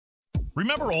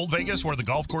Remember Old Vegas where the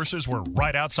golf courses were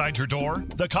right outside your door?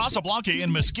 The Casablanca in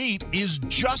Mesquite is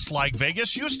just like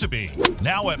Vegas used to be.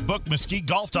 Now at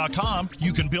bookmesquitegolf.com,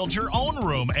 you can build your own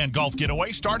room and golf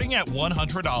getaway starting at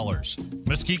 $100.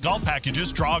 Mesquite Golf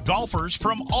Packages draw golfers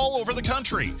from all over the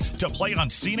country to play on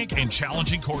scenic and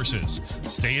challenging courses.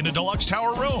 Stay in a deluxe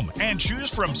tower room and choose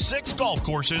from 6 golf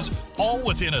courses, all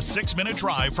within a 6-minute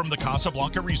drive from the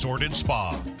Casablanca Resort and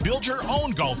Spa. Build your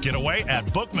own golf getaway at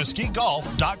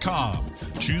bookmesquitegolf.com.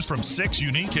 Choose from 6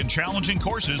 unique and challenging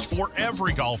courses for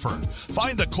every golfer.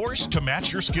 Find the course to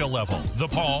match your skill level. The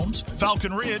Palms,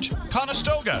 Falcon Ridge,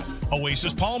 Conestoga,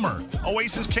 Oasis Palmer,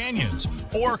 Oasis Canyons,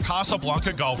 or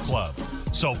Casablanca Golf Club.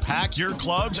 So pack your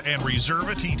clubs and reserve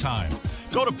a tee time.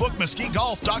 Go to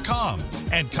bookmesquitegolf.com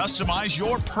and customize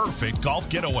your perfect golf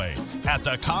getaway at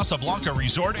the Casablanca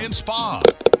Resort and Spa.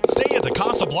 Stay at the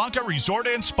Casablanca Resort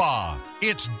and Spa.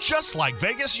 It's just like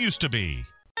Vegas used to be.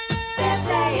 They're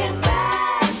playing basketball.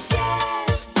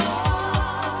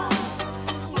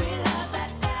 We love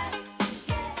that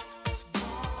basketball.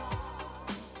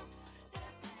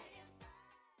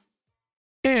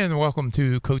 And welcome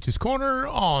to Coach's Corner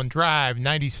on Drive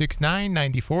 96.9,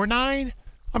 94.9.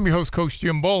 I'm your host, Coach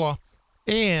Jim Bola,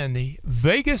 and the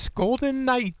Vegas Golden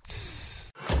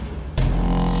Knights.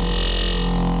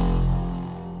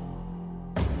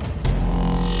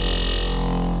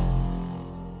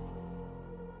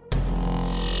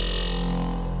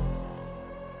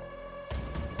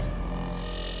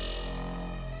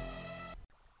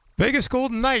 Vegas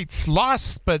Golden Knights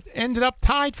lost, but ended up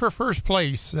tied for first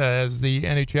place, as the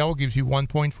NHL gives you 1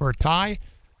 point for a tie.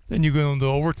 Then you go into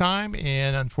overtime,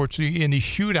 and unfortunately in the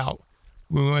shootout,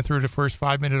 we went through the first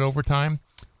 5-minute overtime.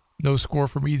 No score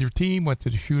from either team, went to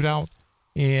the shootout,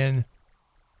 and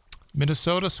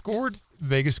Minnesota scored.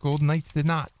 Vegas Golden Knights did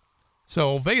not.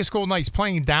 So Vegas Golden Knights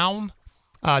playing down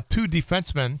 2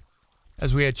 defensemen,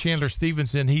 as we had Chandler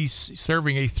Stevenson. He's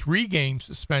serving a 3-game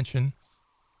suspension.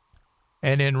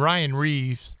 And then Ryan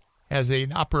Reeves has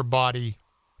an upper body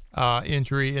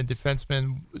injury, and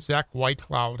defenseman Zach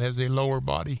Whitecloud has a lower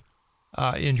body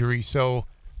injury. So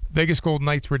Vegas Golden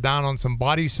Knights were down on some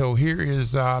bodies. So here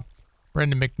is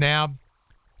Brendan McNabb,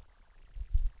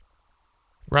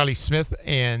 Riley Smith,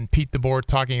 and Pete DeBoer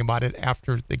talking about it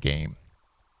after the game.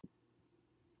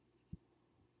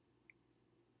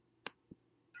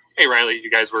 Hey, Riley,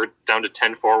 you guys were down to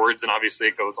 10 forwards, and obviously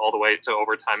it goes all the way to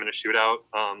overtime in a shootout.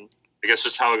 I guess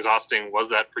just how exhausting was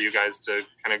that for you guys to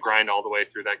kind of grind all the way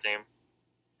through that game?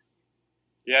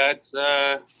 Yeah, it's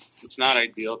not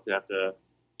ideal to have to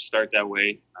start that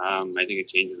way. I think it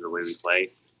changes the way we play.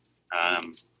 I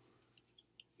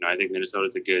think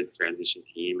Minnesota's a good transition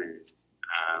team, and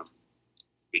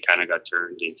we kind of got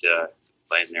turned into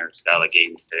playing their style of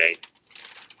game today,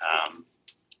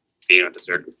 being with the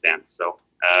circumstance. So,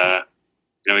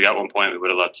 we got 1 point. We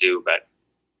would have loved 2, but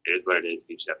it is what it is.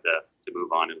 We just have to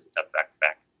move on. It was a tough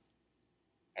back-to-back.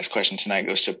 Next question tonight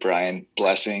goes to Brian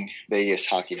Blessing, Vegas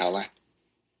Hockey Hotline.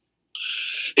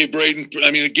 Hey, Braden,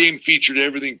 the game featured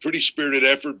everything. Pretty spirited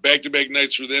effort. Back-to-back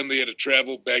nights for them. They had to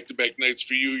travel. Back-to-back nights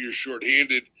for you. You're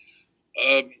shorthanded.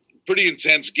 Pretty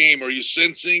intense game. Are you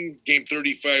sensing game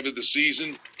 35 of the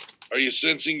season? Are you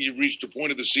sensing you've reached a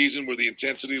point of the season where the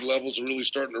intensity levels are really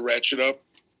starting to ratchet up?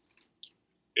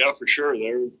 Yeah, for sure.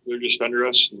 They're just under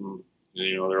us, and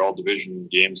they're all division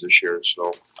games this year.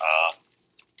 So as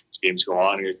games go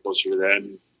on and get closer to that,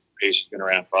 and pace is going to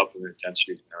ramp up and the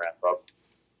intensity is going to ramp up.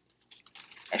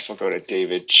 Next, we'll go to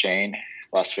David Shane,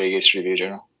 Las Vegas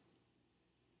Review-Journal.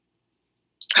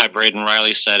 Hi, Braden.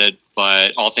 Riley said it,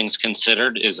 but all things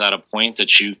considered, is that a point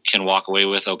that you can walk away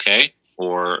with okay?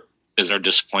 Or is there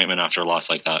disappointment after a loss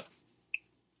like that?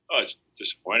 Oh, it's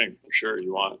disappointing for sure.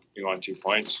 You want 2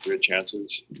 points, good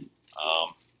chances.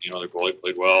 The goalie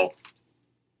played well.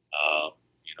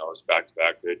 It was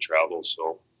back-to-back, good travel.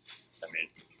 So,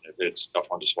 if it's a tough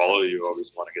one to swallow, you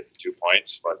always want to get the 2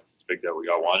 points. But it's big that we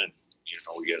got one, and,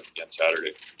 we get it again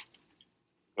Saturday.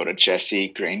 Go to Jesse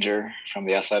Granger from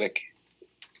The Athletic.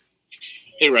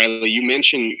 Hey, Riley, you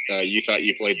mentioned you thought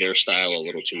you played their style a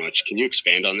little too much. Can you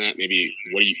expand on that? Maybe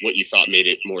what you thought made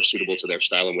it more suitable to their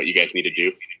style and what you guys need to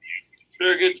do?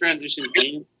 They're a good transition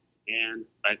team, and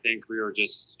I think we were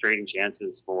just trading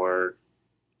chances for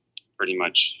pretty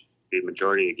much the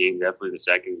majority of the game, definitely the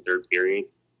second and third period.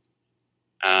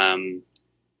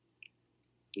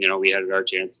 We had our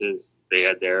chances. They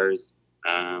had theirs.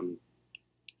 I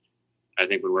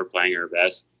think when we're playing our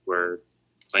best, we're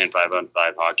playing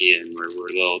 5-on-5 hockey, and we're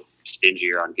a little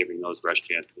stingier on giving those rush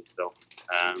chances. So,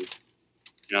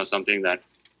 something that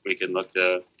we can look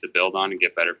to build on and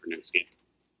get better for next game.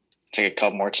 Take a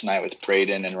couple more tonight with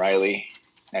Braden and Riley.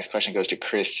 Next question goes to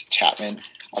Chris Chapman,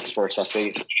 Fox Sports Las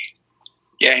Vegas.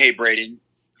 Yeah, hey, Braden.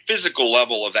 The physical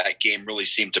level of that game really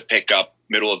seemed to pick up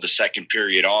middle of the second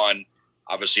period on.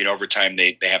 Obviously, in overtime,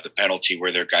 they have the penalty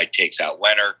where their guy takes out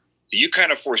Leonard. Do you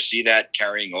kind of foresee that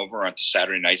carrying over onto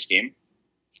Saturday night's game?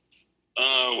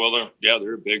 Well,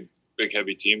 they're a big,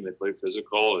 heavy team. They play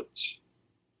physical. It's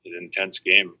an intense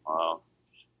game.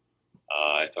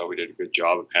 I thought we did a good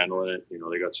job of handling it. You know,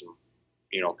 they got some,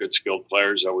 good skilled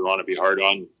players that we want to be hard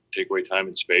on, take away time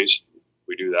and space.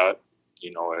 We do that.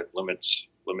 It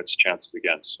limits chances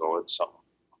against. So it's something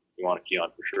we want to key on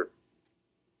for sure.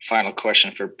 Final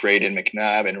question for Braden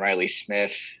McNabb and Riley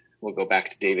Smith. We'll go back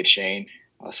to David Shane,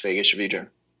 Las Vegas Review.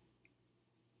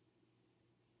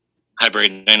 Hi,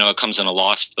 Braden. I know it comes in a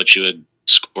loss, but you had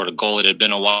scored a goal. It had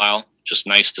been a while. Just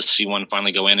nice to see one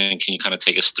finally go in. And can you kind of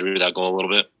take us through that goal a little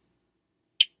bit?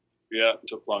 Yeah, it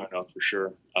took long enough for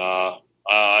sure.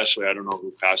 Actually, I don't know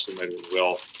who passed it. Maybe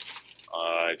Will.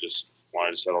 I just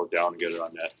wanted to settle it down and get it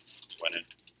on net. Just went in.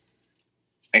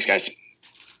 Thanks, guys.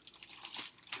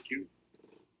 Thank you.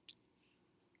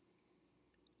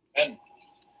 Ben.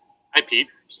 Hi, Pete.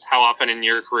 Just how often in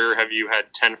your career have you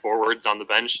had 10 forwards on the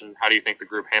bench, and how do you think the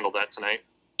group handled that tonight?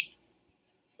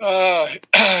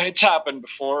 It's happened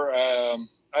before. I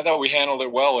thought we handled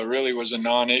it well. It really was a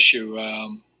non-issue.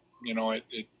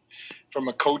 From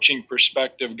a coaching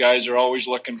perspective, guys are always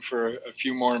looking for a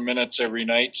few more minutes every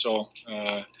night. So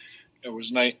it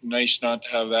was nice not to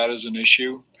have that as an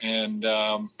issue. And,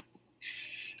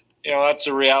 that's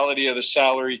the reality of the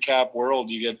salary cap world.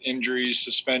 You get injuries,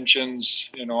 suspensions,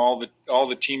 all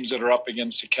the teams that are up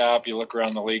against the cap. You look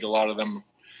around the league, a lot of them,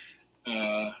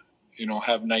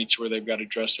 have nights where they've got to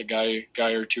dress a guy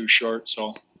or two short.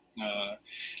 So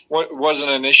what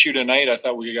wasn't an issue tonight. I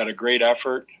thought we got a great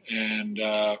effort, and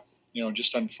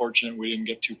just unfortunate we didn't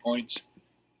get 2 points.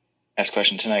 Next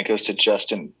question tonight goes to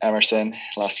Justin Emerson,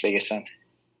 Las Vegas Sun.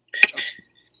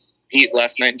 Pete,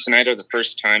 last night and tonight are the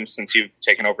first time since you've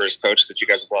taken over as coach that you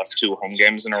guys have lost 2 home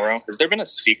games in a row. Has there been a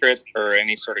secret or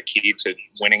any sort of key to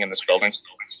winning in this building?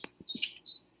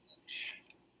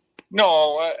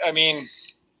 No, I mean,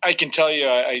 I can tell you,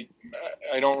 I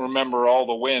don't remember all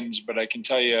the wins, but I can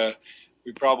tell you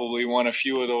we probably won a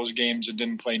few of those games that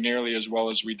didn't play nearly as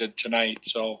well as we did tonight.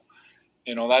 So,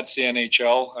 that's the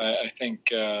NHL. I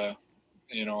think, I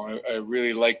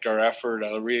really liked our effort.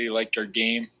 I really liked our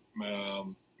game.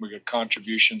 We got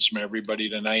contributions from everybody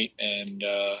tonight, and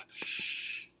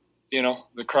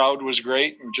the crowd was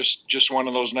great. And just one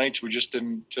of those nights we just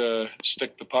didn't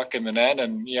stick the puck in the net,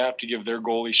 and you have to give their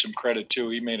goalie some credit too.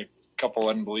 He made a couple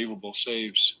unbelievable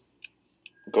saves.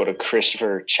 We'll go to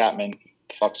Christopher Chapman,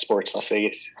 Fox Sports Las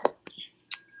Vegas.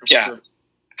 Yeah.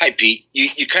 Hi, Pete.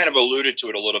 You kind of alluded to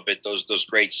it a little bit, those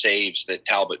great saves that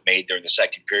Talbot made during the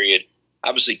second period.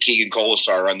 Obviously, Keegan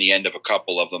Colasar on the end of a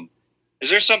couple of them.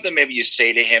 Is there something maybe you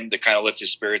say to him to kind of lift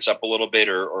his spirits up a little bit,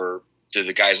 or do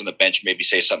the guys on the bench maybe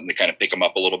say something to kind of pick him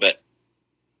up a little bit?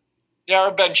 Yeah,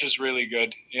 our bench is really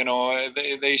good.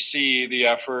 They see the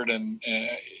effort and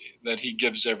that he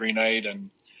gives every night,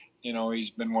 and he's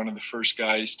been one of the first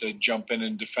guys to jump in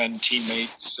and defend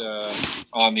teammates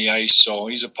on the ice. So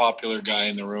he's a popular guy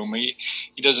in the room. He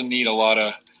doesn't need a lot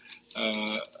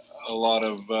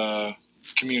of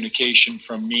communication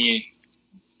from me.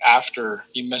 After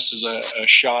he misses a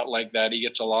shot like that, he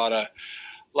gets a lot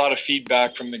of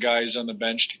feedback from the guys on the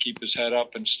bench to keep his head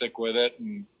up and stick with it.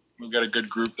 And we've got a good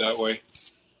group that way.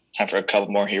 Time for a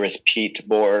couple more here with Pete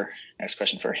Bohr. Next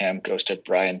question for him goes to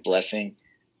Brian Blessing,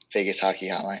 Vegas Hockey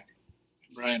Hotline.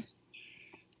 Brian.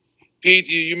 Pete,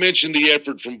 you mentioned the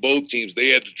effort from both teams. They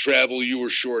had to travel. You were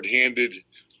shorthanded.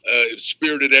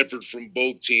 Spirited effort from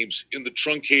both teams. In the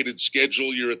truncated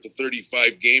schedule, you're at the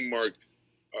 35-game mark.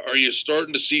 Are you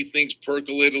starting to see things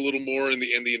percolate a little more and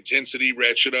the intensity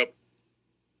ratchet up?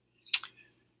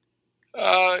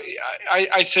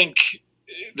 I think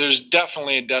there's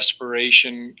definitely a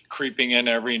desperation creeping in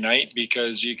every night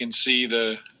because you can see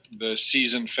the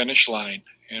season finish line.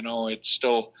 It's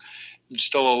still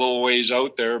a little ways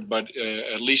out there, but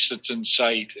at least it's in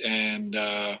sight. And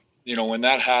when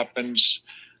that happens,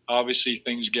 obviously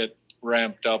things get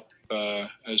ramped up.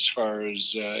 As far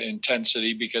as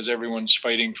intensity, because everyone's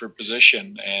fighting for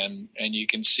position, and you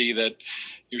can see that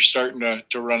you're starting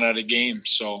to run out of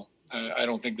games. So I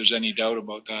don't think there's any doubt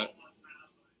about that.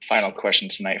 Final question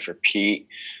tonight for Pete.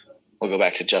 We'll go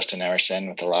back to Justin Emerson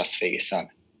with the Las Vegas Sun.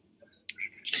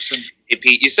 Justin. Hey,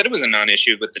 Pete, you said it was a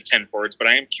non-issue with the 10 forwards, but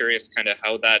I am curious kind of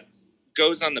how that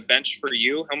goes on the bench for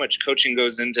you. How much coaching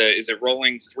goes into, is it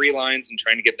rolling 3 lines and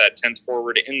trying to get that 10th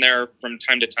forward in there from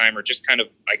time to time, or just kind of,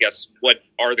 I guess, what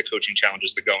are the coaching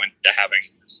challenges that go into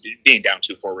being down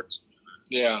 2 forwards?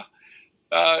 Yeah.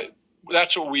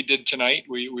 That's what we did tonight.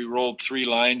 We rolled 3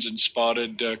 lines and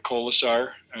spotted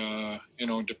Colasar,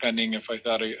 depending if I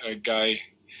thought a guy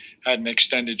had an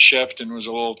extended shift and was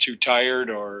a little too tired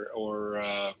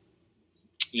or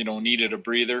needed a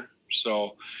breather.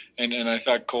 So, and I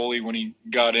thought Coley, when he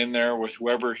got in there with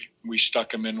whoever we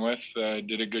stuck him in with,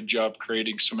 did a good job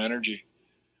creating some energy.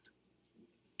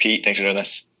 Pete, thanks for doing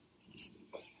this.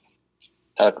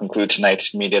 That'll conclude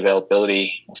tonight's media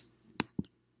availability.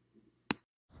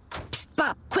 Psst,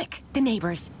 Bob, quick, the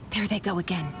neighbors. There they go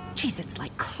again. Jeez, it's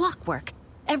like clockwork.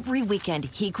 Every weekend,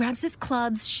 he grabs his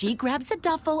clubs, she grabs a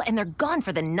duffel, and they're gone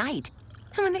for the night.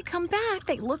 And when they come back,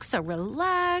 they look so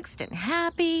relaxed and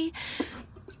happy.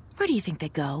 Where do you think they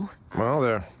go? Well,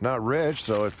 they're not rich,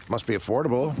 so it must be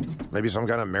affordable. Maybe some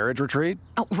kind of marriage retreat?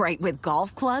 Oh, right, with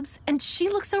golf clubs. And she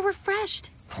looks so refreshed.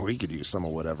 We could use some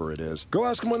of whatever it is. Go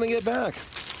ask them when they get back.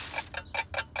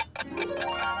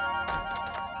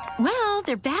 Well,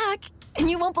 they're back, and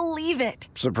you won't believe it.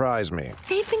 Surprise me.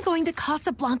 They've been going to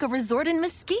Casablanca Resort in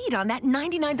Mesquite on that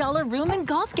 $99 room and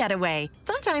golf getaway.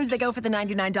 Sometimes they go for the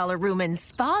 $99 room and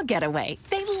spa getaway.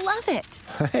 They love it.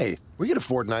 Hey, we can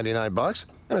afford $99,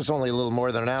 and it's only a little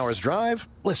more than an hour's drive.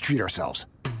 Let's treat ourselves.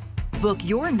 Book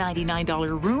your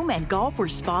 $99 room and golf or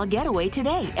spa getaway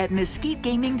today at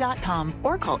mesquitegaming.com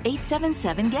or call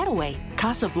 877-GETAWAY.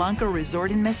 Casablanca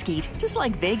Resort in Mesquite, just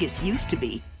like Vegas used to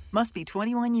be. Must be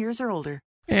 21 years or older.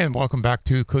 And welcome back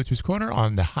to Coach's Corner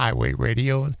on the Highway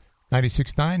Radio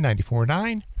 96.9,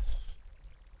 94.9.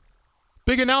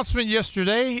 Big announcement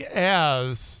yesterday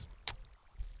as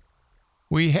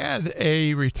we had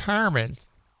a retirement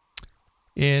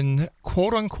in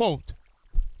quote-unquote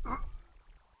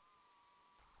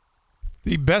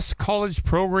the best college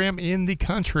program in the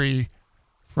country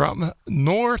from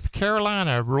North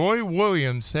Carolina. Roy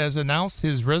Williams has announced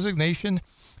his resignation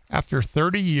after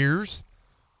 30 years.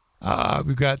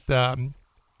 We've got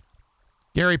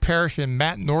Gary Parrish and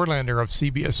Matt Norlander of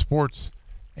CBS Sports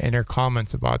and their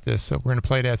comments about this. So we're going to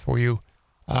play that for you.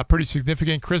 Pretty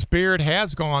significant. Chris Beard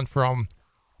has gone from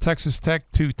Texas Tech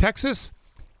to Texas.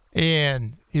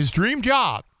 And his dream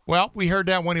job, well, we heard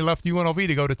that when he left UNLV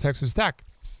to go to Texas Tech.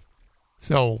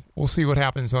 So we'll see what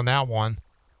happens on that one.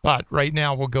 But right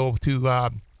now we'll go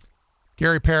to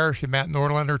Gary Parrish and Matt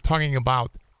Norlander talking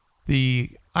about the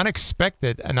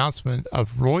unexpected announcement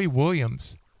of Roy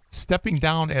Williams stepping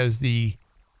down as the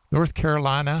North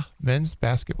Carolina men's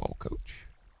basketball coach.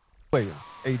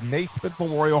 Williams, a Naismith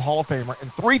Memorial Hall of Famer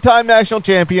and 3-time national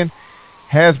champion,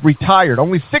 has retired.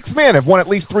 Only 6 men have won at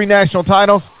least 3 national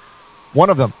titles.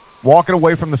 One of them walking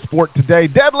away from the sport today.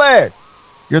 Deb,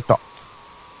 your thoughts?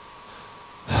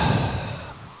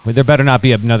 Well, there better not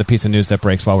be another piece of news that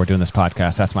breaks while we're doing this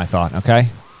podcast. That's my thought, okay?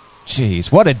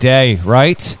 Jeez, what a day,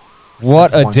 right?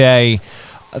 What a day.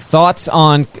 Thoughts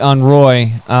on Roy.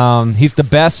 He's the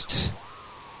best.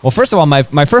 Well, first of all,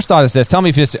 my first thought is this. Tell me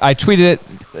if I tweeted it.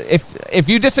 If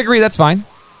you disagree, that's fine.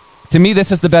 To me,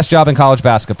 this is the best job in college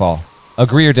basketball.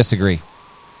 Agree or disagree?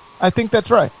 I think that's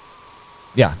right.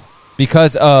 Yeah,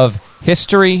 because of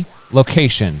history,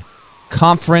 location,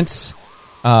 conference,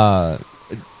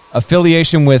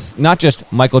 affiliation with not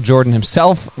just Michael Jordan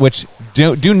himself, which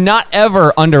do not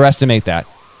ever underestimate that.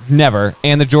 Never.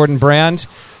 And the Jordan brand.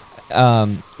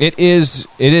 It is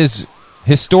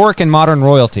historic and modern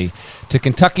royalty. To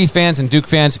Kentucky fans and Duke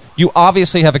fans, you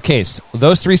obviously have a case.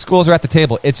 Those 3 schools are at the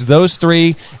table. It's those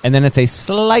 3, and then it's a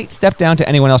slight step down to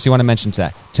anyone else you want to mention to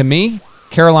that. To me,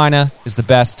 Carolina is the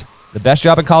best. The best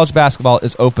job in college basketball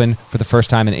is open for the first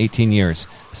time in 18 years.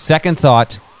 Second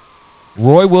thought,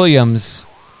 Roy Williams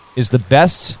is the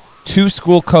best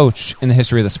 2-school coach in the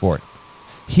history of the sport.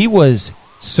 He was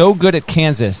so good at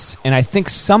Kansas, and I think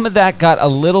some of that got a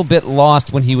little bit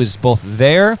lost when he was both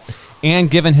there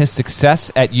and given his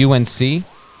success at UNC.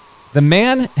 The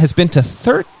man has been to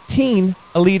 13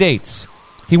 Elite Eights.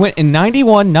 He went in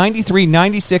 91, 93,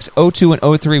 96, 02, and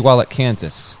 03 while at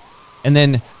Kansas. And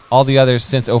then all the others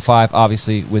since 05,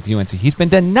 obviously, with UNC. He's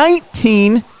been to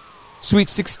 19 Sweet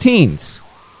 16s,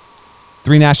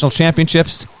 3 national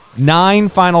championships, 9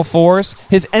 Final Fours.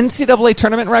 His NCAA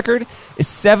tournament record is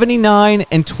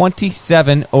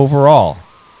 79-27 overall.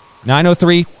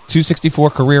 903,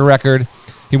 264 career record.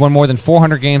 He won more than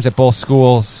 400 games at both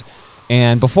schools.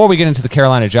 And before we get into the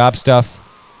Carolina job stuff,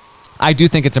 I do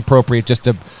think it's appropriate just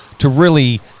to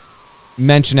really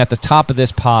mention at the top of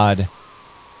this pod,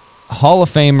 Hall of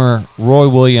Famer Roy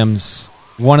Williams,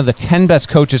 one of the 10 best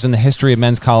coaches in the history of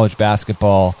men's college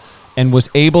basketball, and was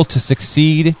able to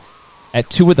succeed at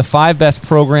 2 of the 5 best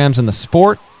programs in the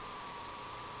sport.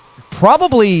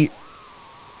 Probably,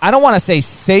 I don't want to say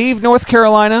save North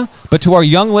Carolina, but to our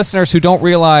young listeners who don't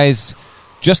realize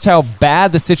just how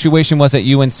bad the situation was at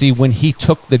UNC when he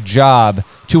took the job,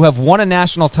 to have won a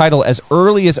national title as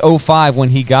early as 05 when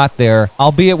he got there,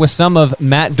 albeit with some of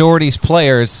Matt Doherty's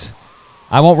players.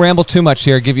 I won't ramble too much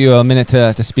here, give you a minute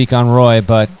to speak on Roy,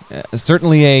 but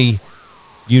certainly a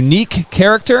unique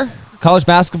character. College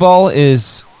basketball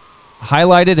is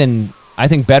highlighted and I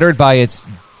think bettered by its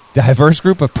diverse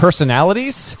group of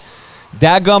personalities.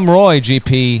 Daggum Roy,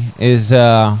 GP, is,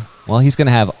 he's going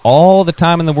to have all the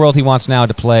time in the world he wants now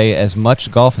to play as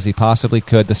much golf as he possibly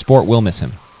could. The sport will miss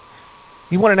him.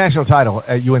 He won a national title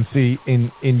at UNC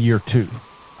in year 2.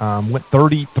 Went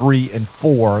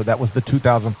 33-4. That was the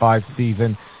 2005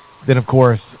 season. Then, of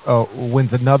course,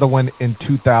 wins another one in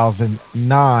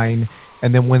 2009,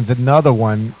 and then wins another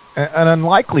one, an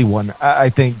unlikely one, I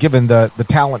think, given the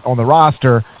talent on the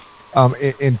roster,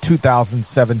 in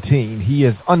 2017. He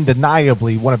is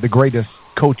undeniably one of the greatest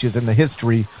coaches in the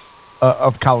history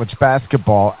of college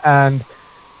basketball. And,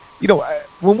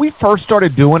 when we first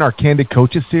started doing our Candid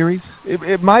Coaches series,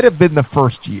 it might have been the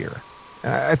first year.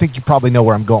 I think you probably know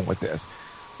where I'm going with this.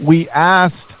 We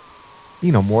asked,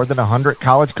 more than 100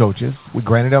 college coaches. We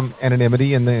granted them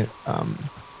anonymity in the,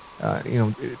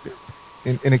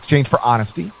 in exchange for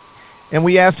honesty. And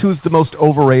we asked who's the most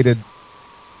overrated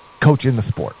coach in the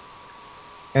sport.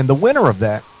 And the winner of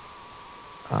that,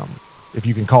 if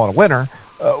you can call it a winner,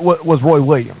 was Roy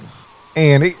Williams.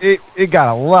 And it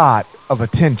got a lot of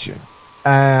attention.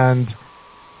 And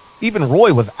even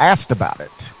Roy was asked about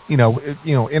it, in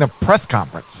a press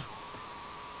conference.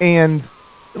 And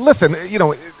listen,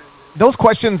 those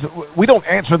questions, we don't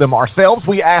answer them ourselves.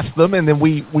 We ask them, and then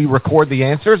we record the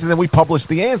answers, and then we publish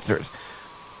the answers.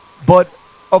 But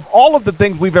of all of the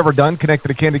things we've ever done connected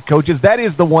to Candid Coaches, that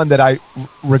is the one that I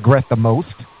regret the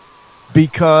most,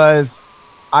 because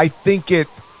I think it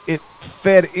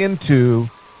fed into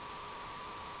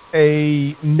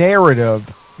a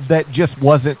narrative that just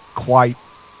wasn't quite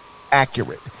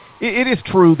accurate. It is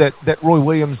true that Roy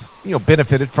Williams,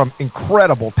 benefited from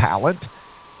incredible talent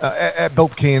at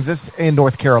both Kansas and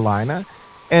North Carolina,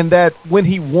 and that when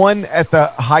he won at the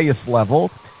highest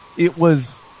level, it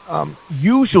was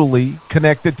usually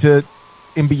connected to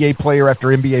NBA player after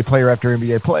NBA player after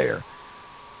NBA player.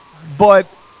 But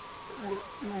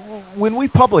when we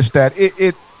published that,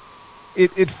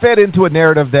 it fed into a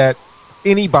narrative that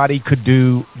anybody could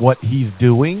do what he's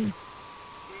doing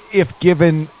if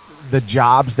given the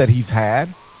jobs that he's had.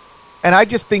 And I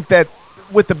just think that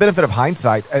with the benefit of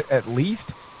hindsight, at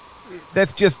least,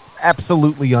 that's just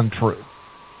absolutely untrue.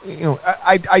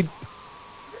 I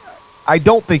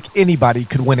don't think anybody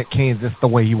could win at Kansas the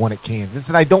way he won at Kansas,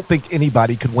 and I don't think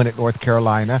anybody could win at North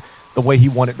Carolina the way he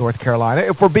won at North Carolina.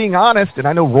 If we're being honest, and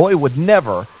I know Roy would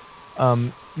never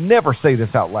say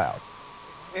this out loud,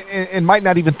 and might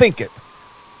not even think it,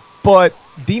 but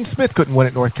Dean Smith couldn't win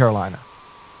at North Carolina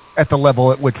at the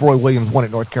level at which Roy Williams won at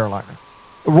North Carolina.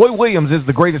 Roy Williams is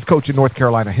the greatest coach in North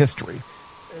Carolina history.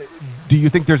 Do you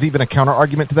think there's even a counter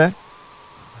argument to that?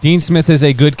 Dean Smith is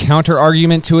a good counter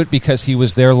argument to it because he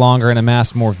was there longer and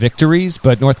amassed more victories,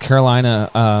 but North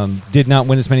Carolina did not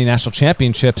win as many national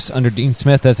championships under Dean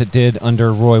Smith as it did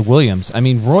under Roy Williams. I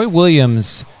mean, Roy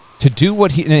Williams, to do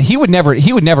what he would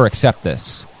never accept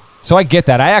this. So I get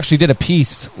that. I actually did a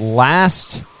piece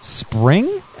last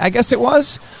spring, I guess it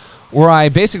was, where I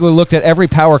basically looked at every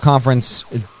power conference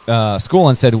school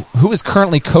and said, who is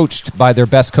currently coached by their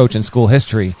best coach in school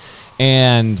history?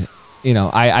 And,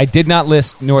 I did not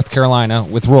list North Carolina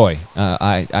with Roy.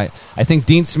 I think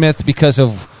Dean Smith, because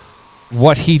of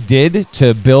what he did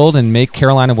to build and make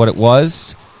Carolina what it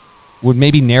was, would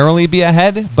maybe narrowly be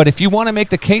ahead. But if you want to make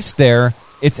the case there,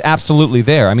 it's absolutely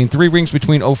there. I mean, 3 rings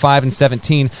between 05 and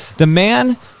 17. The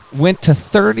man went to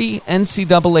 30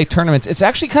 NCAA tournaments. It's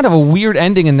actually kind of a weird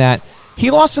ending in that he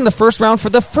lost in the first round for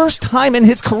the first time in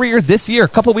his career this year, a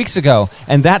couple weeks ago,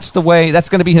 and that's going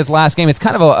to be his last game. It's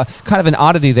kind of an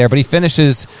oddity there, but he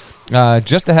finishes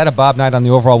just ahead of Bob Knight on the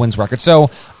overall wins record.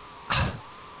 So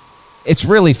it's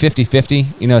really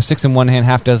 50-50, 6 in one hand,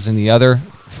 half dozen in the other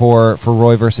for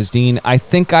Roy versus Dean. I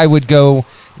think I would go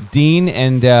Dean,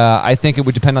 and I think it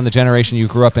would depend on the generation you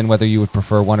grew up in whether you would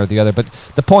prefer one or the other. But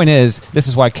the point is, this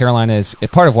is why Carolina is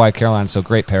part of why Carolina is so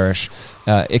great, Parrish.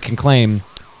 It can claim,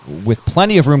 with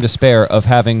plenty of room to spare, of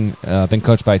having been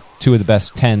coached by 2 of the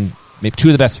best 10, maybe 2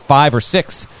 of the best 5 or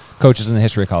 6 coaches in the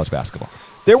history of college basketball.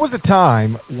 There was a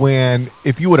time when,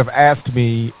 if you would have asked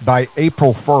me by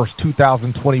April 1st,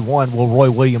 2021, will Roy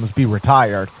Williams be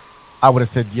retired, I would have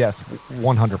said yes,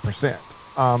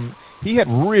 100%. He had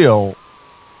real,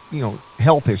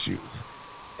 health issues.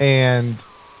 And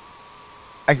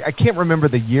I can't remember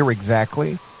the year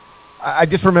exactly. I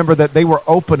just remember that they were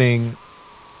opening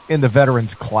in the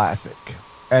Veterans Classic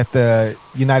at the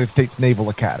United States Naval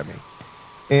Academy.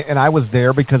 And I was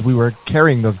there because we were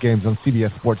carrying those games on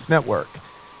CBS Sports Network.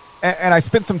 And I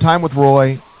spent some time with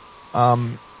Roy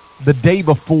the day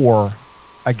before,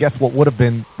 I guess, what would have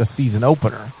been the season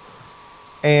opener.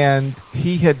 And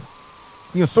he had,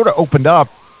 sort of opened up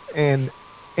and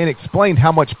explained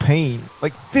how much pain,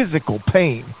 like physical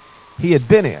pain, he had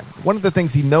been in. One of the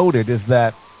things he noted is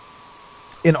that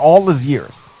in all his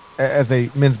years as a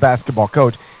men's basketball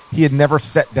coach, he had never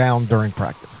sat down during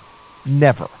practice.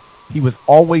 Never. He was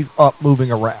always up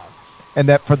moving around. And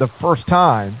that for the first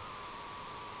time,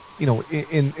 in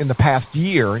the past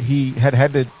year, he had to,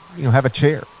 have a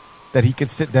chair that he could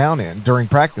sit down in during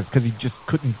practice because he just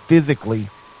couldn't physically,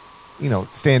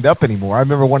 stand up anymore. I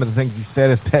remember one of the things he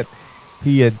said is that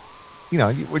he had,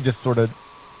 we're just sort of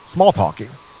small talking.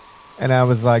 And I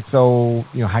was like, so,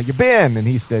 how you been? And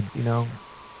he said,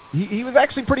 he was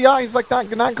actually pretty high. He was like,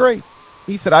 not great.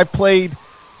 He said, I played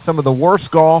some of the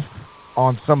worst golf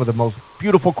on some of the most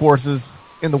beautiful courses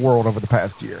in the world over the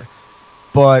past year.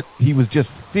 But he was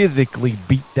just physically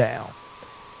beat down.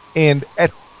 And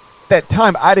at that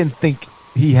time, I didn't think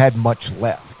he had much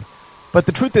left. But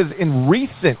the truth is, in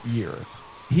recent years,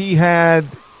 he had,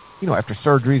 after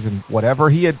surgeries and whatever,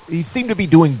 he seemed to be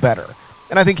doing better.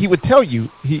 And I think he would tell you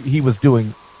he was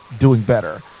doing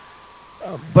better.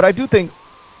 But I do think,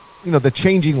 the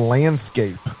changing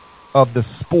landscape of the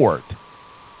sport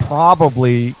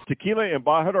probably... Tequila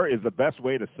Embajador is the best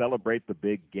way to celebrate the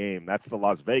big game. That's the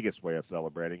Las Vegas way of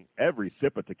celebrating. Every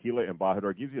sip of Tequila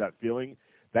Embajador gives you that feeling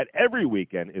that every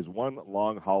weekend is one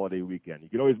long holiday weekend. You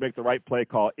can always make the right play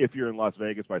call if you're in Las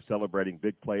Vegas by celebrating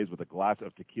big plays with a glass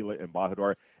of Tequila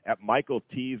Embajador at Michael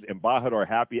T's Embajador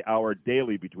Happy Hour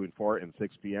daily between 4 and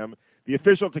 6 p.m. The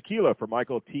official tequila for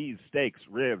Michael T's Steaks,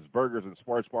 Ribs, Burgers, and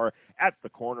Sports Bar at the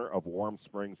corner of Warm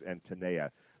Springs and Tenaya.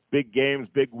 Big games,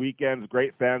 big weekends,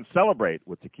 great fans. Celebrate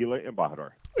with Tequila Embajador.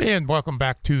 And welcome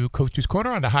back to Coach's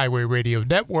Corner on the Highway Radio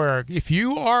Network. If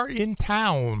you are in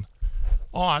town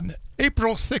on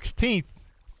April 16th,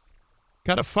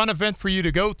 got a fun event for you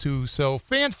to go to. So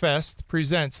FanFest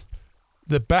presents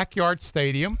the Backyard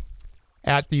Stadium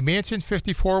at the Mansion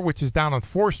 54, which is down on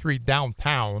 4th Street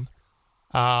downtown.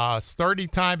 Starting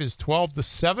time is 12 to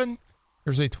 7.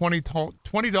 There's a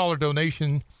 $20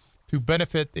 donation to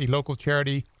benefit a local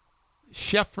charity,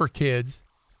 Chef for Kids.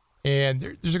 And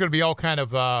there's going to be all kind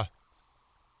of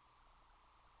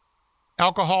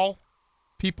alcohol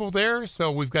people there.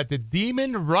 So we've got the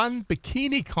Demon Run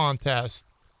Bikini Contest.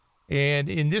 And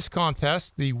in this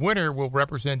contest, the winner will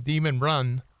represent Demon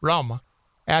Run Rum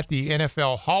at the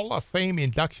NFL Hall of Fame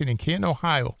induction in Canton,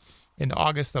 Ohio in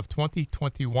August of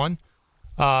 2021.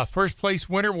 First place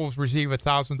winner will receive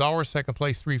 $1,000, second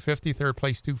place $350, third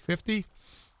place $250.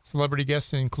 Celebrity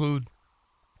guests include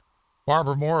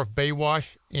Barbara Moore of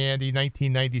Baywatch and the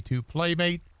 1992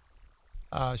 Playmate.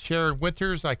 Sharon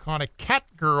Winters, iconic cat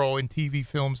girl in TV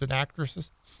films and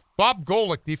actresses. Bob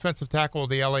Golick, defensive tackle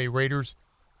of the LA Raiders.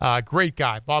 Great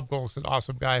guy. Bob Golick's an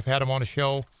awesome guy. I've had him on a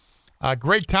show.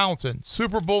 Greg Townsend,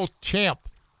 Super Bowl champ,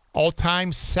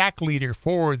 all-time sack leader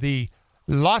for the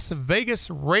Las Vegas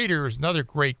Raiders, another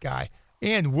great guy.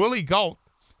 And Willie Gault,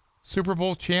 Super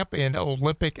Bowl champ and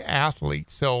Olympic athlete.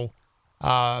 So,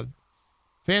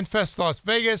 FanFest Las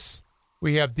Vegas,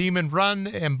 we have Demon Run,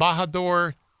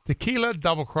 Embajador, Tequila,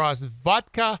 Double Cross,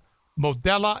 Vodka,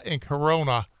 Modelo, and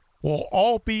Corona will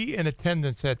all be in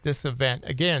attendance at this event.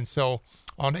 Again, so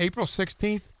on April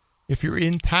 16th, if you're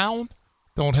in town,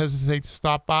 don't hesitate to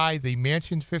stop by the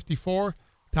Mansion 54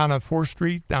 down on 4th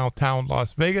Street, downtown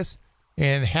Las Vegas,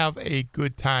 and have a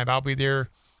good time. I'll be there.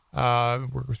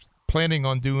 We're planning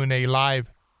on doing a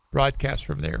live broadcast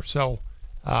from there. So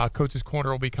Coach's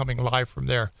Corner will be coming live from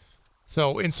there.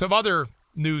 So in some other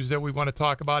news that we want to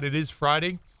talk about, it is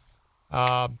Friday.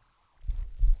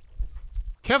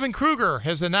 Kevin Kruger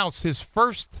has announced his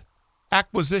first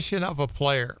acquisition of a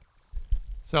player.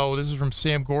 So this is from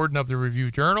Sam Gordon of the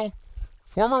Review-Journal.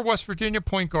 Former West Virginia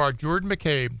point guard Jordan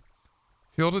McCabe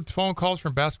fielded phone calls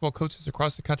from basketball coaches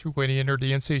across the country when he entered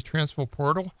the NCAA transfer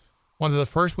portal. One of the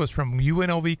first was from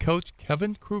UNLV coach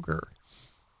Kevin Kruger.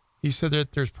 He said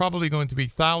that there's probably going to be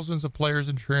thousands of players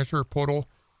in the transfer portal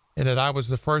and that I was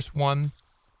the first one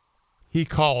he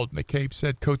called. McCabe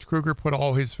said Coach Kruger put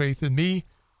all his faith in me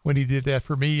when he did that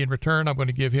for me. In return, I'm going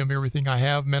to give him everything I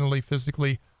have, mentally,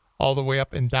 physically, all the way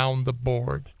up and down the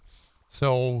board.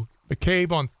 So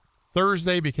McCabe on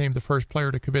Thursday became the first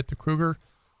player to commit to Kruger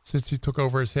since he took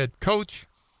over as head coach.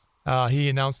 He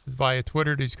announced it via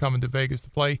Twitter that he's coming to Vegas to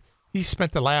play. He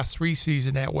spent the last 3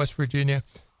 seasons at West Virginia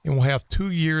and will have 2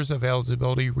 years of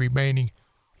eligibility remaining.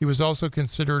 He was also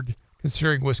considered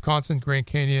considering Wisconsin, Grand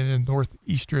Canyon, and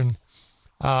Northeastern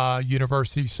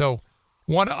University. So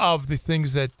one of the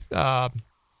things that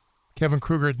Kevin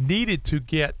Kruger needed to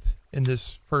get in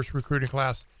this first recruiting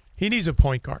class, he needs a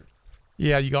point guard.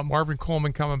 Yeah, you got Marvin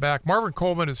Coleman coming back. Marvin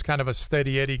Coleman is kind of a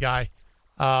steady Eddie guy.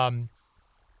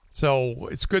 So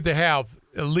it's good to have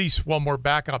at least one more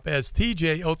backup, as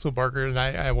TJ Otzelberger, and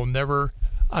I will never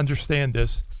understand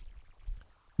this,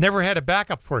 never had a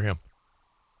backup for him.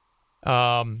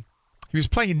 He was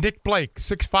playing Nick Blake,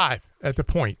 6'5", at the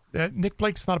point. Nick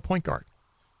Blake's not a point guard.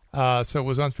 So it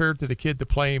was unfair to the kid to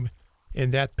play him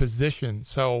in that position.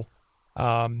 So,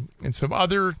 and some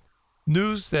other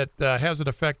news that has an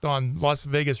effect on Las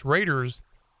Vegas Raiders,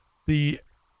 the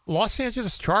Los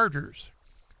Angeles Chargers.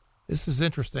 This is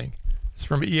interesting. It's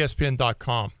from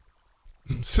ESPN.com.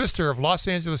 Sister of Los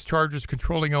Angeles Chargers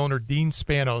controlling owner Dean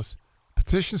Spanos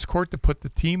petitions court to put the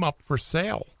team up for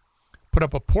sale. Put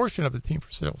up a portion of the team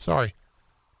for sale. Sorry.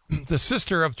 The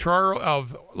sister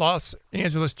of Los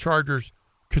Angeles Chargers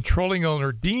controlling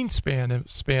owner Dean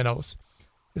Spanos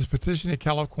is petitioning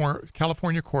the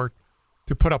California court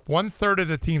to put up 1/3 of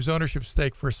the team's ownership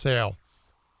stake for sale.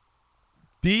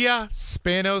 Dia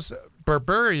Spanos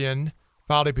Berberian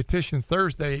filed a petition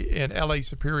Thursday in L.A.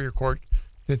 Superior Court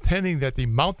contending that the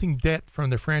mounting debt from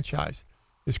the franchise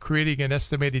is creating an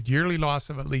estimated yearly loss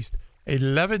of at least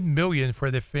 $11 million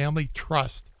for the family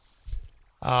trust.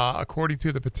 According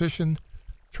to the petition,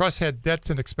 trust had debts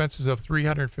and expenses of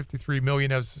 $353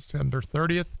 million as of September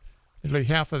 30th. Nearly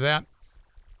half of that,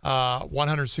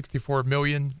 $164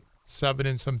 million, $7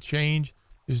 and some change,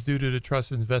 is due to the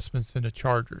trust investments in the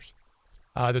Chargers.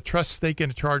 The trust stake in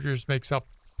the Chargers makes up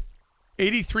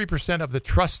 83% of the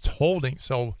trust holding,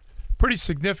 so pretty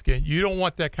significant. You don't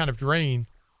want that kind of drain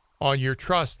on your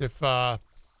trust if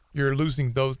you're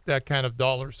losing that kind of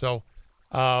dollars. So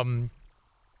the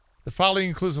filing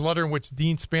includes a letter in which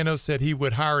Dean Spanos said he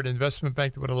would hire an investment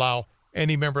bank that would allow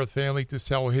any member of the family to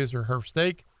sell his or her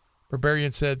stake.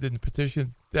 Berberian said in the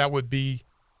petition that would be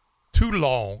too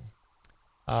long.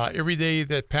 Every day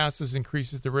that passes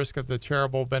increases the risk of the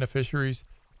charitable beneficiaries,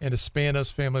 and the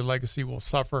Spanos family legacy will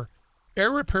suffer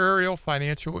irreparable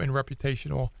financial and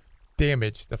reputational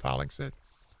damage, the filing said.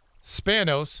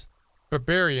 Spanos,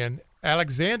 Berberian,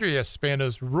 Alexandria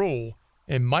Spanos Rule,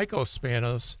 and Michael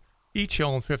Spanos each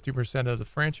own 50% of the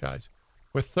franchise,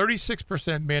 with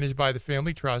 36% managed by the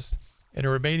family trust and the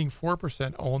remaining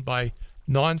 4% owned by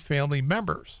non-family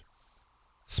members.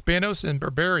 Spanos and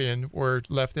Berberian were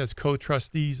left as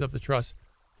co-trustees of the trust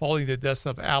following the deaths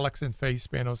of Alex and Faye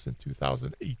Spanos in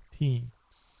 2018.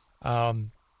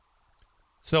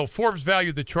 So Forbes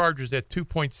valued the Chargers at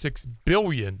 $2.6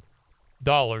 billion,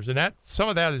 and that some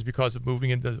of that is because of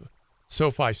moving into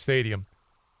SoFi Stadium.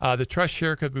 The trust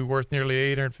share could be worth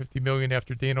nearly $850 million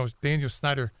after Daniel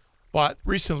Snyder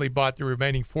recently bought the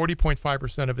remaining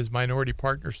 40.5% of his minority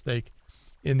partner stake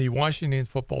in the Washington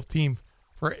football team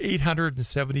for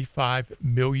 $875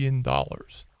 million.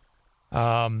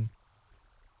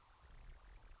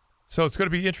 So it's going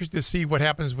to be interesting to see what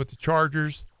happens with the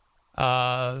Chargers.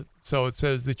 So it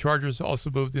says the Chargers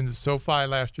also moved into SoFi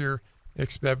last year and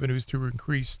expect revenues to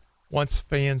increase once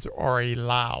fans are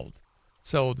allowed.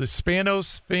 So the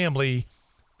Spanos family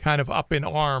kind of up in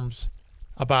arms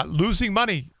about losing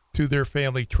money to their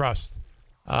family trust,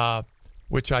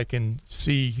 which I can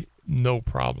see no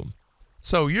problem.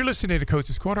 So you're listening to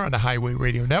Coach's Corner on the Highway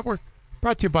Radio Network,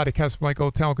 brought to you by the Casablanca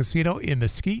Hotel and Casino in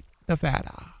Mesquite,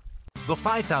 Nevada. The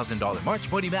 $5,000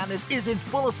 March Money Madness is in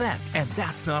full effect, and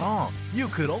that's not all. You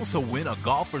could also win a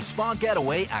golf or spa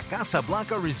getaway at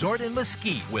Casablanca Resort in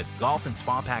Mesquite. With golf and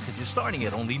spa packages starting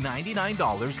at only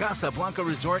 $99, Casablanca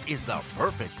Resort is the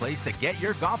perfect place to get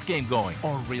your golf game going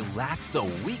or relax the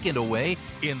weekend away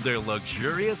in their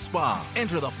luxurious spa.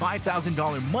 Enter the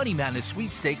 $5,000 Money Madness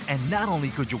sweepstakes, and not only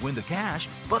could you win the cash,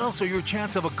 but also your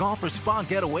chance of a golf or spa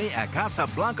getaway at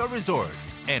Casablanca Resort.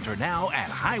 Enter now at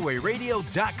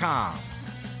highwayradio.com.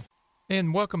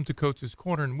 And welcome to Coach's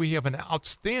Corner. And we have an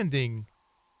outstanding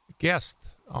guest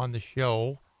on the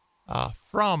show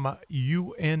from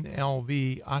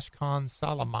UNLV, Ashkan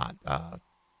Salamat.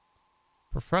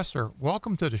 Professor,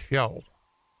 welcome to the show.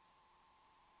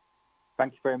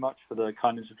 Thank you very much for the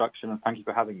kind introduction, and thank you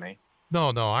for having me.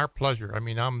 No, our pleasure. I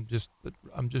mean, I'm just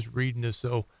reading this.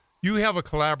 So you have a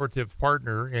collaborative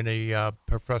partner in a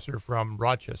professor from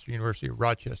Rochester, University of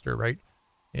Rochester, right?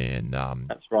 And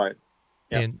that's right.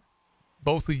 Yep. And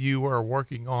both of you are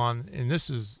working on, and this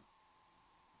is,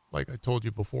 like I told you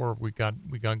before we got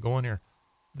going here,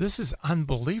 this is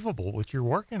unbelievable what you're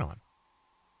working on.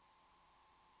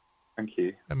 Thank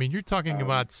you. I mean, you're talking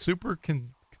about super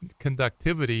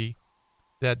conductivity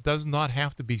that does not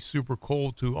have to be super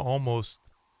cold to almost,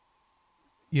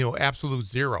 absolute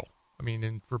zero. I mean,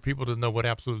 and for people to know what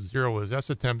absolute zero is, that's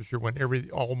the temperature when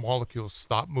all molecules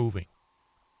stop moving,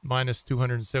 minus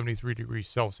 273 degrees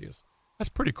Celsius. That's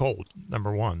pretty cold,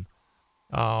 number one.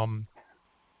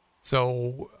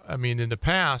 So, I mean, in the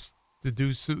past, to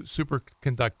do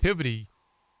superconductivity,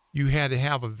 you had to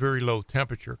have a very low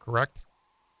temperature, correct?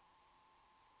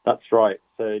 That's right.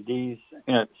 So these,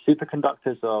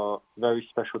 superconductors are very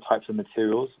special types of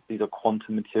materials. These are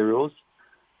quantum materials,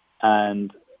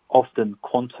 and often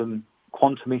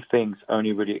quantumy things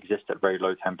only really exist at very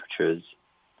low temperatures.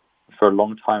 For a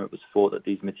long time, it was thought that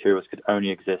these materials could only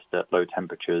exist at low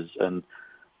temperatures. And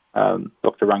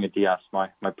Dr. Ranga Diaz, my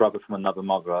brother from another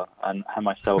mother, and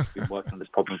myself have been working on this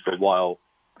problem for a while,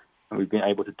 and we've been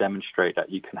able to demonstrate that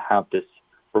you can have this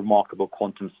remarkable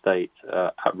quantum state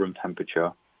at room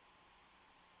temperature.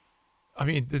 I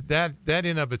mean, that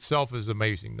in of itself is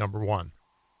amazing, number one,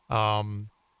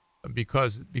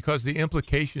 because the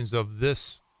implications of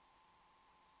this,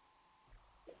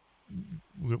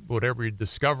 whatever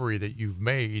discovery that you've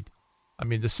made, I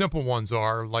mean, the simple ones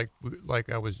are like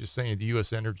I was just saying, the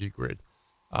U.S. energy grid.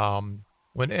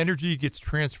 When energy gets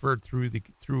transferred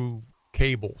through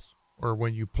cables, or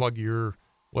when you plug your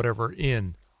whatever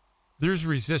in, there's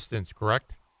resistance,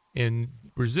 correct? In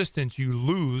resistance, you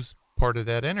lose part of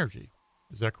that energy.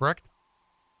 Is that correct?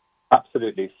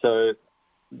 Absolutely. So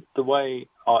the way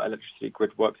our electricity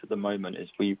grid works at the moment is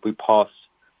we pass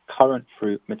current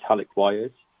through metallic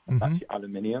wires, actually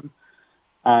aluminium,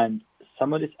 and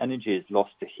some of this energy is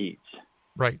lost to heat.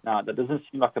 Right. Now, that doesn't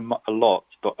seem like a lot,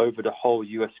 but over the whole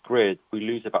U.S. grid, we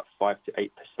lose about 5 to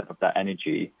 8% of that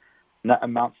energy, and that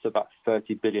amounts to about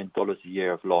 $30 billion a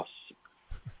year of loss.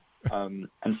 And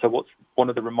so what's one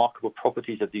of the remarkable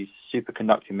properties of these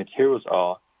superconducting materials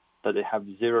are that they have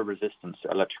zero resistance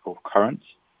to electrical current,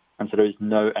 and so there is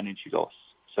no energy loss.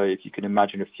 So if you can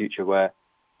imagine a future where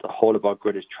the whole of our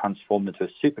grid is transformed into a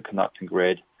superconducting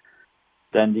grid,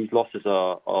 then these losses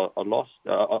are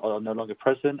no longer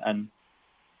present, and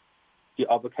the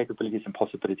other capabilities and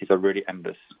possibilities are really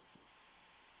endless.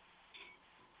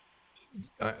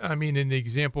 I mean, in the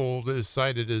example that is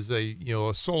cited is a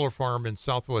solar farm in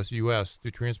Southwest U.S.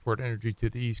 to transport energy to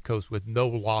the East Coast with no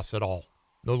loss at all,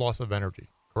 no loss of energy,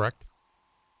 correct?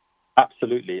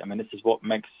 Absolutely. I mean, this is what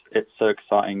makes it so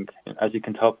exciting. As you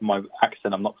can tell from my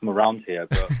accent, I'm not from around here,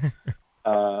 but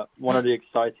one of the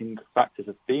exciting factors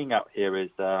of being out here is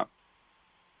that,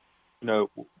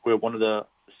 we're one of the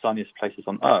sunniest places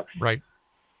on Earth. Right.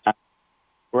 And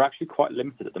we're actually quite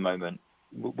limited at the moment.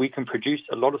 We can produce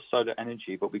a lot of solar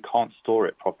energy, but we can't store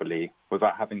it properly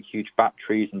without having huge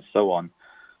batteries and so on.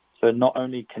 So not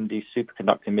only can these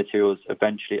superconducting materials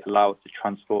eventually allow us to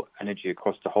transport energy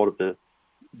across the whole of the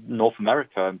North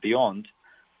America and beyond,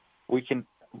 we can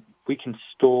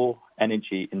store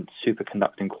energy in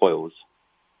superconducting coils.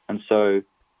 And so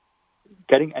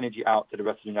getting energy out to the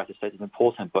rest of the United States is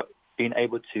important, but being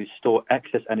able to store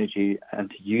excess energy and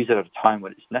to use it at a time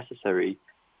when it's necessary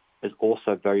is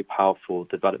also a very powerful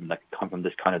development that can come from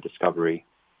this kind of discovery.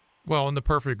 Well, and the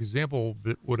perfect example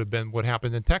would have been what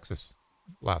happened in Texas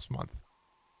last month.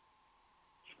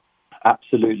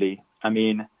 Absolutely. I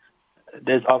mean,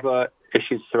 there's other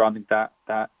issues surrounding that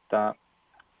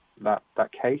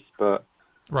case, but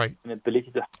right. An ability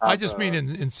to have I just mean in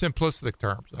simplistic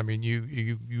terms. I mean,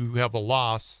 you have a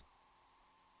loss.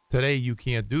 Today you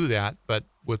can't do that, but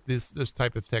with this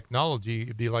type of technology,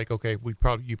 it'd be like, okay,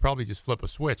 you probably just flip a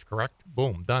switch, correct?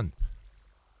 Boom, done.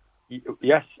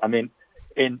 Yes, I mean,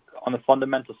 on a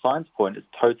fundamental science point, it's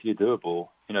totally doable.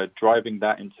 Driving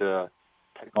that into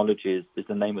technology is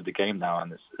the name of the game now,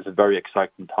 and it's a very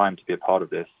exciting time to be a part of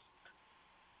this.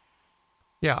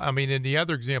 Yeah, I mean, and the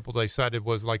other example they cited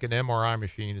was like an MRI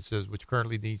machine. It says which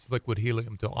currently needs liquid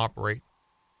helium to operate.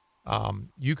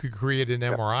 You could create an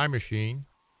MRI machine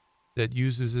that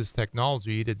uses this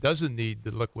technology that doesn't need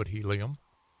the liquid helium,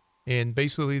 and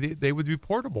basically they would be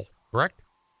portable, correct?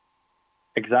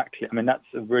 Exactly. I mean, that's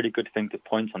a really good thing to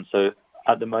point on. So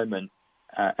at the moment,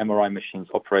 MRI machines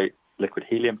operate liquid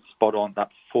helium, spot on.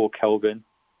 That's 4 Kelvin,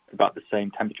 about the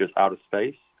same temperature as outer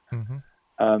space. Mm-hmm.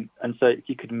 And so if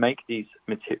you could make these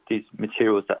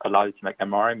materials that allow you to make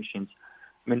MRI machines,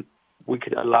 I mean, we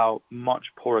could allow much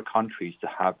poorer countries to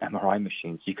have MRI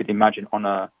machines. You could imagine on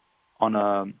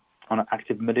an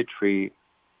active military,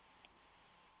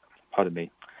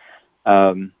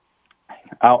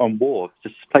 out on war,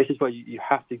 just places where you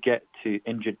have to get to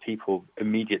injured people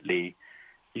immediately.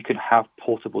 You could have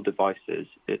portable devices.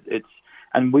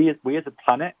 And we as a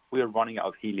planet, we are running out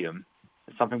of helium.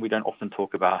 It's something we don't often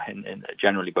talk about in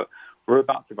generally, but we're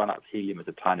about to run out of helium as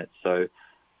a planet. So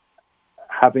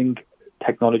having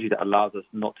technology that allows us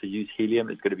not to use helium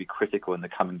is going to be critical in the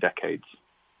coming decades.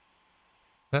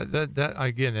 That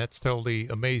again, that's totally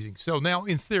amazing. So now,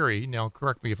 in theory, now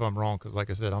correct me if I'm wrong, because like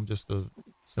I said, I'm just a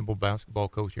simple basketball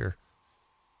coach here.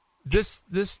 This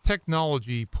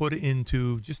technology put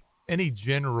into just any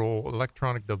general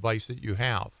electronic device that you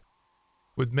have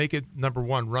would make it, number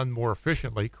one, run more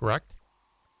efficiently, correct?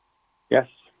 Yes.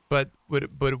 But would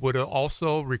it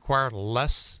also require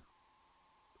less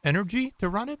energy to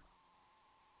run it?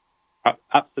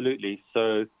 Absolutely.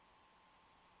 So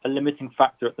a limiting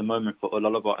factor at the moment for a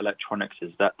lot of our electronics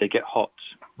is that they get hot.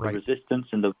 Right. The resistance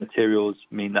in the materials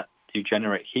mean that you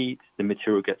generate heat, the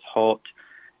material gets hot,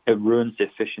 it ruins the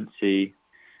efficiency,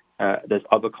 there's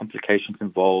other complications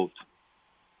involved.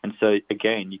 And so,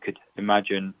 again, you could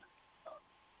imagine,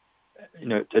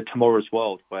 a tomorrow's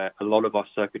world where a lot of our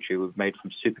circuitry was made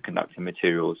from superconducting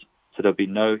materials. So there'll be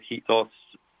no heat loss,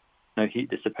 no heat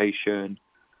dissipation,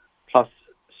 plus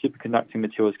superconducting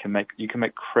materials can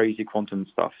make crazy quantum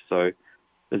stuff. So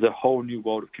there's a whole new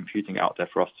world of computing out there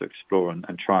for us to explore and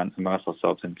try and immerse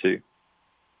ourselves into.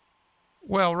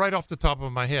 Well, right off the top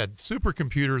of my head,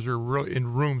 supercomputers are really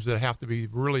in rooms that have to be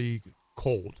really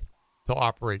cold to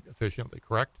operate efficiently,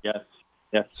 correct? Yes.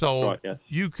 Yes. So right, yes.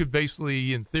 You could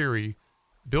basically, in theory,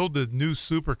 build a new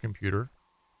supercomputer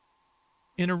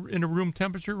in a room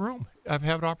temperature room. Have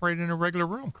it operate in a regular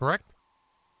room, correct?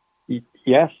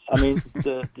 Yes. I mean,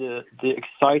 the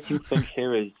exciting thing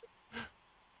here is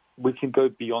we can go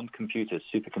beyond computers.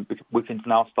 We can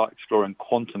now start exploring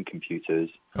quantum computers.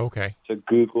 Okay. So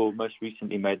Google most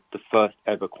recently made the first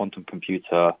ever quantum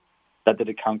computer that did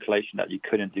a calculation that you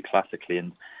couldn't do classically.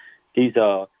 And these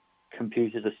are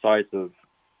computers the size of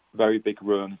very big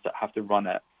rooms that have to run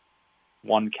at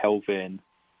 1 Kelvin,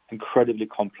 incredibly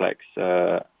complex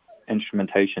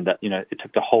instrumentation that, it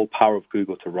took the whole power of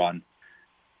Google to run.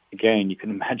 Again, you can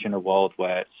imagine a world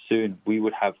where soon we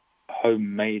would have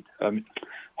home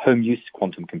use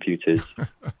quantum computers.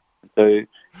 So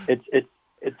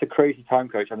it's a crazy time,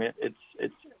 Coach. I mean,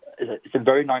 it's a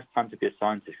very nice time to be a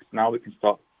scientist, because now we can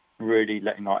start really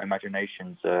letting our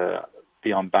imaginations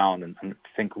be unbound and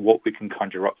think what we can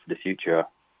conjure up for the future.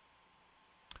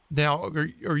 Now,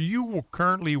 are you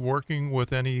currently working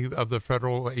with any of the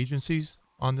federal agencies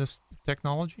on this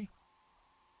technology?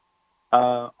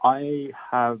 I'm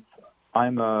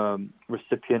a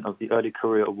recipient of the Early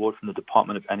Career Award from the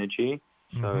Department of Energy.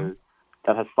 So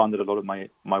that has funded a lot of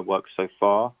my work so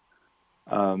far.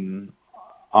 I'm,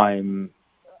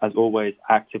 as always,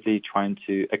 actively trying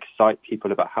to excite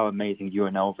people about how amazing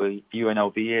UNLV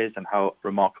is and how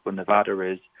remarkable Nevada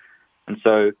is. And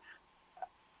so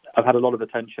I've had a lot of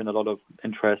attention, a lot of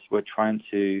interest. We're trying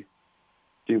to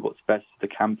do what's best for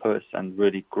the campus and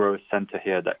really grow a center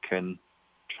here that can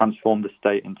transform the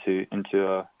state into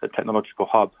a technological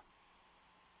hub.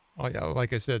 Oh yeah,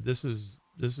 like I said, this is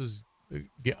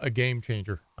a game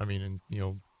changer. I mean,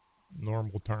 in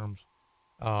normal terms,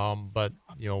 but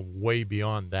way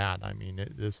beyond that. I mean,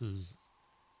 this is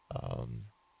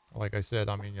like I said.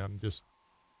 I mean,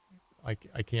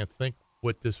 I can't think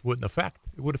what this wouldn't affect.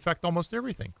 It would affect almost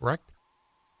everything, correct?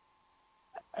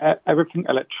 Everything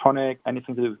electronic,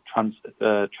 anything to do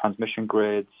with transmission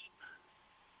grids.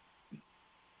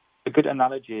 A good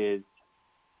analogy is,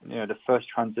 the first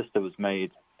transistor was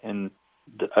made in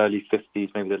the early 50s,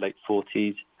 maybe the late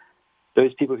 40s.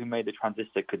 Those people who made the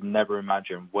transistor could never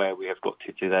imagine where we have got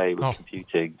to today with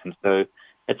computing. And so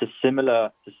it's a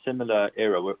similar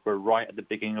era. We're right at the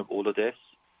beginning of all of this.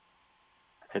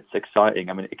 It's exciting.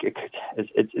 I mean,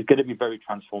 it's going to be very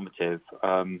transformative.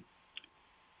 I'm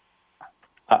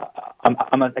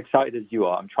as excited as you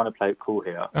are. I'm trying to play it cool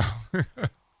here.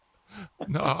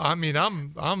 No, I mean,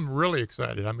 I'm really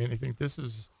excited. I mean, I think this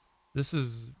is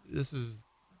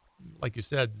like you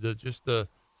said,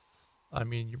 I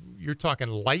mean, you're talking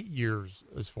light years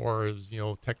as far as,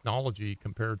 technology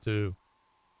compared to,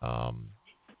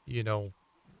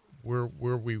 where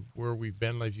we've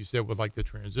been, as you said, with like the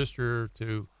transistor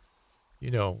to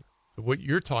what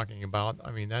you're talking about.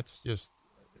 I mean, that's just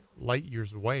light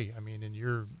years away. I mean, and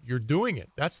you're doing it.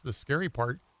 That's the scary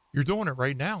part. You're doing it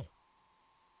right now.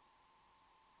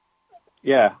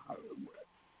 Yeah.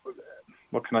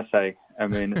 What can I say? I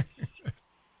mean,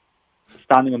 it's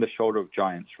standing on the shoulder of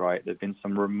giants, right? There have been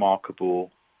some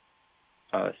remarkable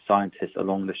scientists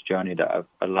along this journey that have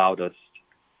allowed us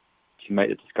to make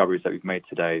the discoveries that we've made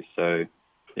today. So,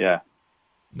 yeah.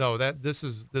 No, this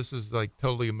is like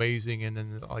totally amazing. And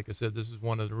then, like I said, this is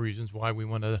one of the reasons why we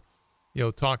want to,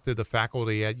 talk to the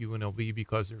faculty at UNLV,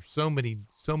 because there's so many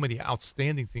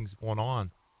outstanding things going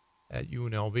on at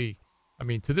UNLV. I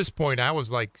mean, to this point, I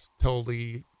was like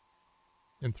totally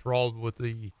enthralled with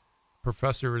the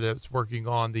professor that's working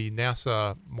on the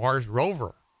NASA Mars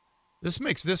rover. This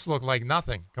makes this look like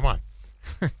nothing. Come on.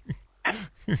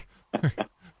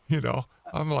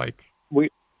 I'm like, we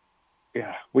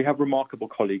have remarkable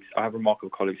colleagues. I have remarkable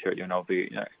colleagues here at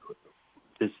UNLV.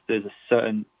 There's a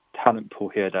certain talent pool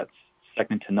here that's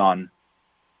second to none.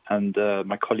 And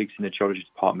my colleagues in the geology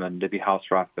department, Libby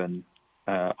Houserath and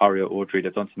Aria Audrey,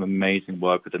 they've done some amazing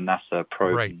work with the NASA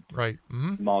probe. Right.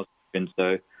 Mm-hmm. Mars. And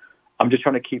so I'm just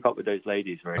trying to keep up with those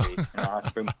ladies, really. I had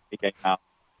to bring my game out.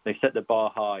 They set the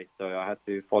bar high, so I had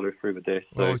to follow through with this.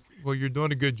 So. Well, you're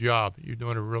doing a good job. You're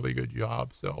doing a really good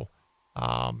job. So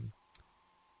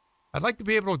I'd like to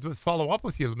be able to follow up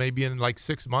with you maybe in like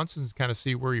 6 months and kind of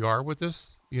see where you are with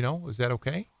this. Is that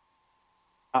okay?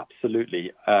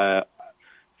 Absolutely.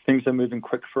 Things are moving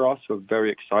quick for us. We're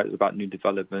very excited about new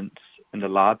developments in the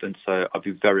lab, and so I'll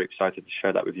be very excited to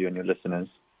share that with you and your listeners.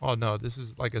 Oh, no, this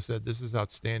is, like I said, this is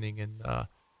outstanding. And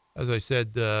as I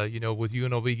said, with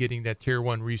UNLV getting that Tier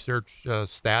 1 research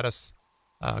status,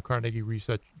 Carnegie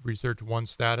Research 1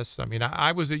 status. I mean,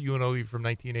 I was at UNLV from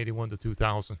 1981 to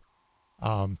 2000.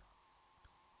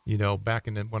 Back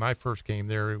when I first came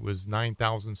there, it was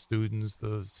 9,000 students.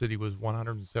 The city was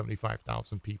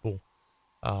 175,000 people.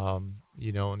 And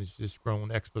it's just grown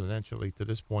exponentially to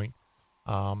this point.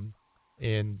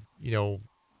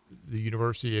 The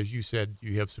university, as you said,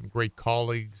 you have some great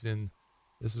colleagues, and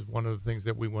this is one of the things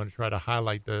that we want to try to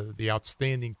highlight, the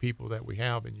outstanding people that we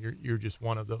have, and you're just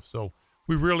one of those. So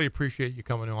we really appreciate you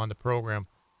coming on the program.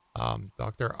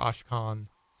 Dr. Ashkan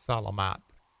Salamat,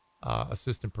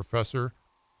 Assistant Professor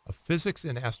of Physics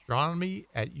and Astronomy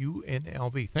at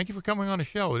UNLV. Thank you for coming on the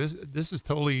show. This is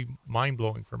totally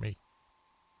mind-blowing for me.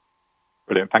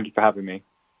 Brilliant. Thank you for having me.